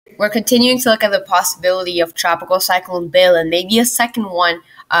we're continuing to look at the possibility of Tropical Cyclone Bill and maybe a second one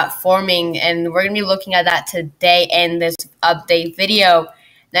forming, and we're going to be looking at that today in this update video.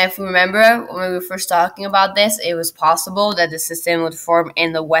 Now, if you remember, when we were first talking about this, it was possible that the system would form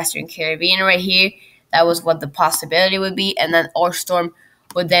in the Western Caribbean right here. That was what the possibility would be, and then our storm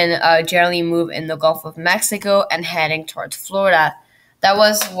would then generally move in the Gulf of Mexico and heading towards Florida. That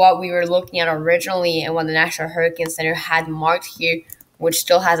was what we were looking at originally and what the National Hurricane Center had marked here, which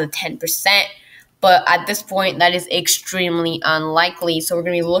still has a 10%. But at this point, that is extremely unlikely. So we're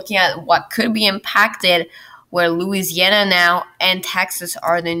going to be looking at what could be impacted, where Louisiana now and Texas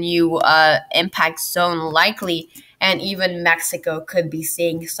are the new impact zone likely, and even Mexico could be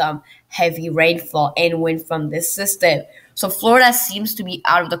seeing some heavy rainfall and wind from this system. So Florida seems to be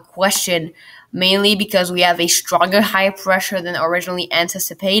out of the question, mainly because we have a stronger high pressure than originally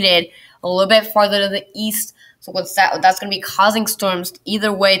anticipated, a little bit farther to the east. So that's going to be causing storms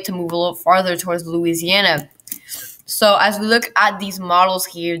either way to move a little farther towards Louisiana. So as we look at these models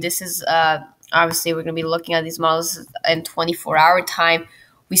here, this is obviously we're going to be looking at these models in 24-hour time.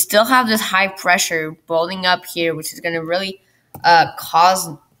 We still have this high pressure building up here, which is going to really cause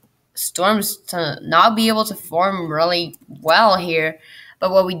storms to not be able to form really well here.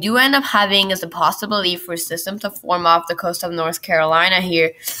 But what we do end up having is the possibility for a system to form off the coast of North Carolina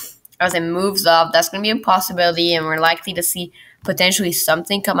here as it moves up. That's going to be a possibility, and we're likely to see potentially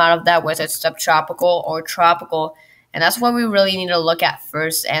something come out of that, whether it's subtropical or tropical. And that's what we really need to look at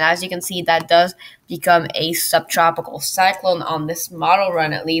first. And as you can see, that does become a subtropical cyclone on this model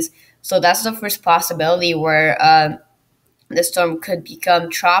run at least. So that's the first possibility where the storm could become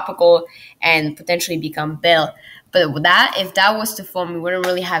tropical and potentially become Bill. But with that, if that was to form, we wouldn't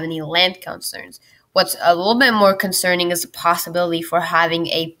really have any land concerns. What's a little bit more concerning is the possibility for having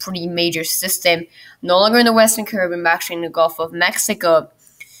a pretty major system, no longer in the Western Caribbean, but actually in the Gulf of Mexico.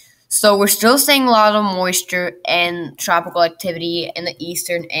 So we're still seeing a lot of moisture and tropical activity in the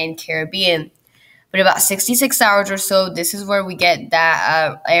Eastern and Caribbean. But about 66 hours or so, this is where we get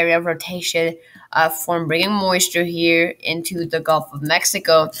that area of rotation from bringing moisture here into the Gulf of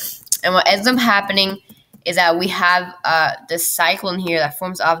Mexico. And what ends up happening is that we have this cyclone here that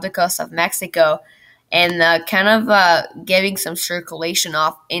forms off the coast of Mexico and kind of giving some circulation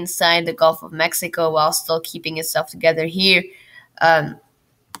off inside the Gulf of Mexico while still keeping itself together here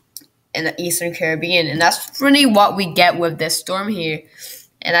in the Eastern Caribbean. And that's really what we get with this storm here.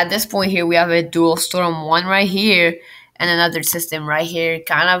 And at this point here, we have a dual storm, one right here and another system right here.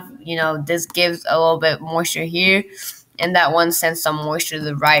 Kind of, this gives a little bit moisture here, and that one sends some moisture to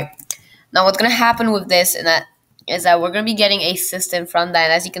the right. Now, what's going to happen with this is that we're going to be getting a system from that.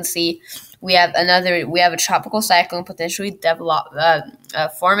 And as you can see, we have a tropical cyclone potentially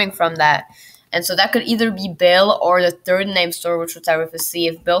forming from that. And so that could either be Bill or the third named storm, which we'll with C.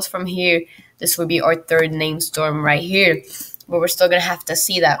 If Bill's from here, this would be our third named storm right here. But we're still going to have to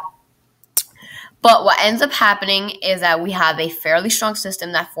see that. But what ends up happening is that we have a fairly strong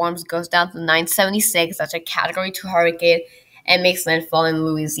system that goes down to 976. That's a Category 2 hurricane, and makes landfall in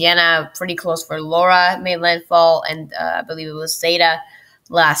Louisiana. Pretty close for Laura made landfall, and I believe it was Zeta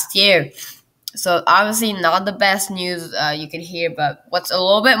last year. So obviously not the best news you can hear, but what's a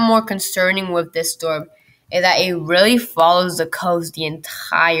little bit more concerning with this storm is that it really follows the coast the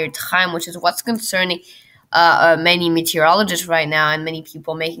entire time, which is what's concerning many meteorologists right now and many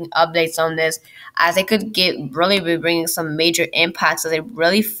people making updates on this, as it could really be bringing some major impacts as it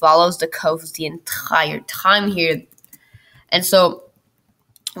really follows the coast the entire time here. And so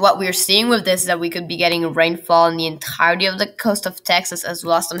what we're seeing with this is that we could be getting rainfall in the entirety of the coast of Texas, as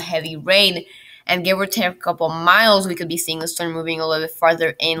well as some heavy rain. And give or take a couple miles, we could be seeing the storm moving a little bit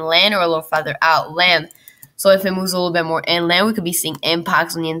farther inland or a little farther outland. So if it moves a little bit more inland, we could be seeing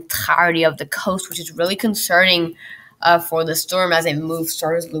impacts on the entirety of the coast, which is really concerning for the storm as it moves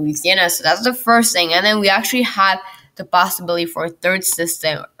towards Louisiana. So that's the first thing. And then we actually have the possibility for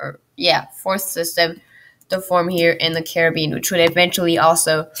a fourth system to form here in the Caribbean, which would eventually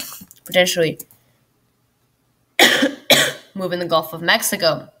also potentially move in the Gulf of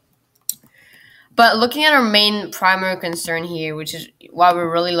Mexico. But looking at our main primary concern here, which is what we're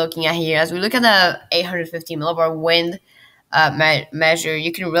really looking at here, as we look at the 850 millibar wind measure,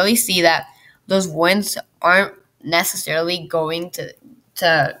 you can really see that those winds aren't necessarily going to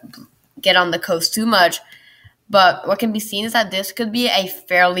get on the coast too much. But what can be seen is that this could be a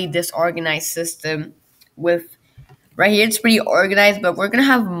fairly disorganized system. With right here, it's pretty organized, but we're going to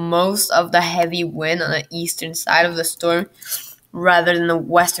have most of the heavy wind on the eastern side of the storm, rather than the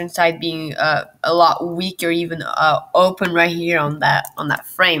western side being a lot weaker, even open right here on that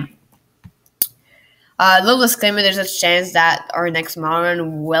frame. Little disclaimer: there's a chance that our next model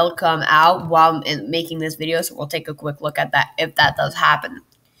run will come out while making this video, so we'll take a quick look at that if that does happen.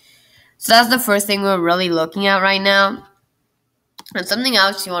 So that's the first thing we're really looking at right now. And something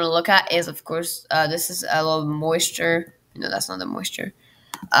else you want to look at is, of course, this is a little moisture. No, that's not the moisture.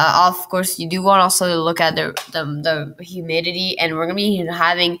 Of course, you do want also to look at the humidity, and we're gonna be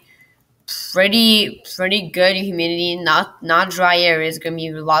having pretty good humidity, not dry areas. Gonna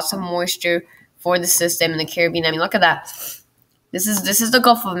be lots of moisture for the system in the Caribbean. I mean, look at that. This is the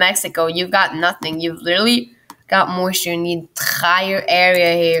Gulf of Mexico. You've got nothing. You've literally got moisture in the entire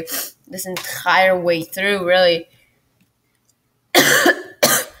area here. This entire way through, really,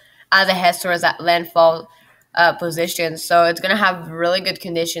 as it heads towards that landfall position. So it's going to have really good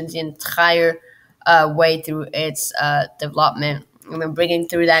conditions the entire way through its development. And then bringing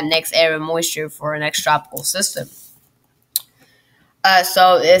through that next area of moisture for our next tropical system.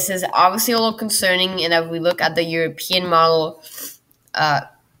 So this is obviously a little concerning. And if we look at the European model,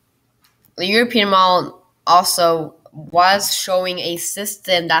 also was showing a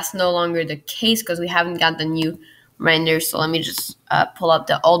system. That's no longer the case because we haven't got the new render. So let me just pull up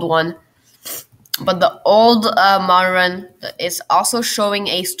the old one. But the old model run is also showing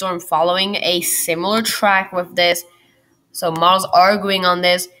a storm following a similar track with this. So models are agreeing on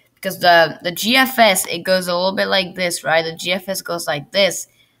this because the GFS, it goes a little bit like this, right? The GFS goes like this.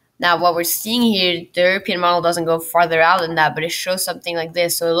 Now, what we're seeing here, the European model doesn't go farther out than that, but it shows something like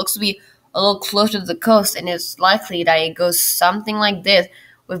this. So it looks to be a little closer to the coast, and it's likely that it goes something like this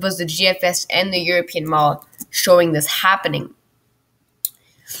with both the GFS and the European model showing this happening.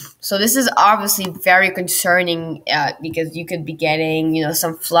 So this is obviously very concerning because you could be getting,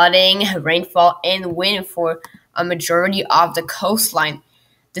 some flooding, rainfall, and wind for a majority of the coastline.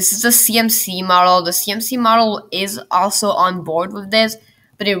 This is the CMC model. The CMC model is also on board with this,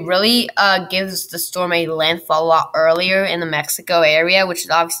 but it really gives the storm a landfall a lot earlier in the Mexico area, which is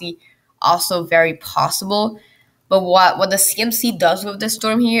obviously also very possible. But what the CMC does with this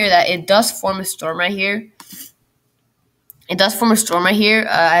storm here, that it does form a storm right here. It does form a storm right here,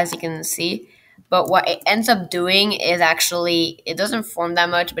 as you can see. But what it ends up doing is actually, it doesn't form that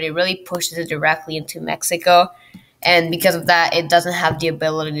much, but it really pushes it directly into Mexico. And because of that, it doesn't have the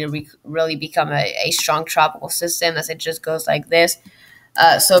ability to really become a strong tropical system, as it just goes like this.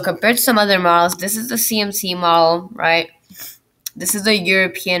 So compared to some other models, this is the CMC model, right? This is the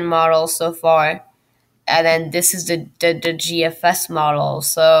European model so far. And then this is the GFS model.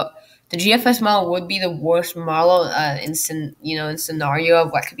 So the GFS model would be the worst model in scenario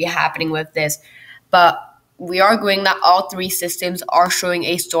of what could be happening with this. But we are agreeing that all three systems are showing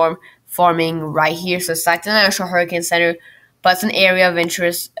a storm forming right here. So it's like the National Hurricane Center, but it's an area of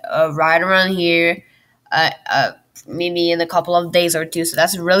interest right around here, maybe in a couple of days or two. So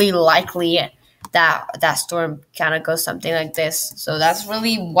that's really likely that storm kind of goes something like this. So that's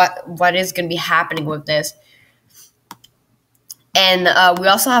really what is going to be happening with this. And we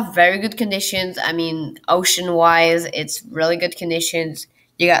also have very good conditions. I mean, ocean-wise, it's really good conditions.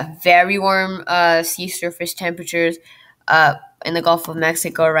 You got very warm sea surface temperatures in the Gulf of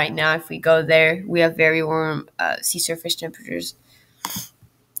Mexico right now. If we go there, we have very warm sea surface temperatures.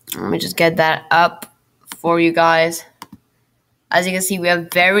 Let me just get that up for you guys. As you can see, we have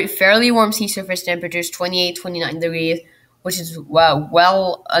fairly warm sea surface temperatures, 28, 29 degrees, which is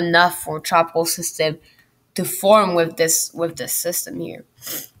well enough for a tropical system to form with this system here.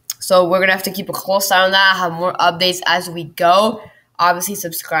 So we're gonna have to keep a close eye on that. Have more updates as we go. Obviously,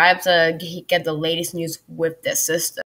 subscribe to get the latest news with this system.